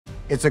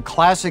It's a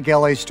classic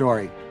LA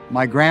story.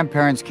 My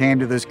grandparents came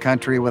to this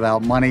country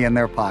without money in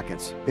their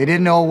pockets. They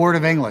didn't know a word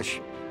of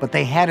English, but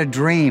they had a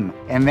dream,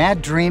 and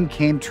that dream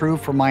came true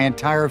for my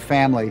entire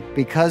family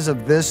because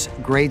of this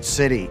great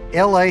city.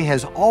 LA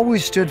has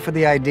always stood for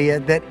the idea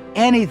that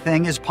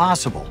anything is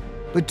possible.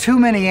 But too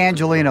many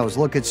Angelenos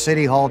look at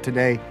City Hall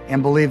today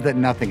and believe that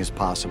nothing is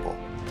possible.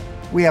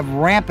 We have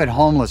rampant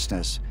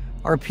homelessness.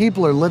 Our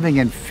people are living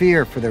in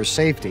fear for their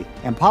safety,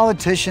 and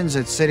politicians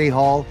at City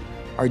Hall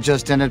are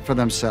just in it for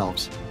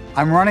themselves.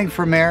 I'm running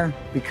for mayor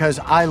because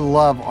I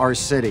love our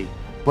city,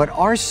 but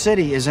our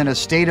city is in a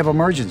state of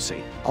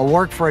emergency. I'll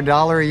work for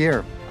 $1 a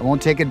year. I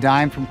won't take a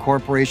dime from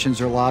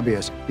corporations or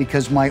lobbyists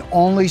because my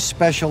only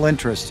special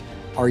interests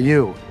are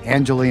you,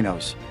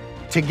 Angelenos.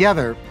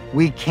 Together,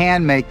 we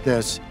can make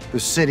this the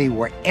city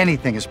where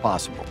anything is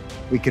possible.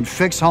 We can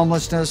fix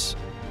homelessness,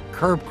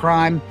 curb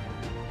crime,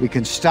 we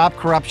can stop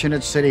corruption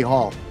at City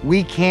Hall.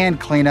 We can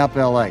clean up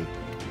LA.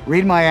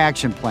 Read my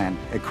action plan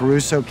at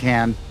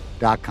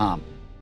CarusoCan.com.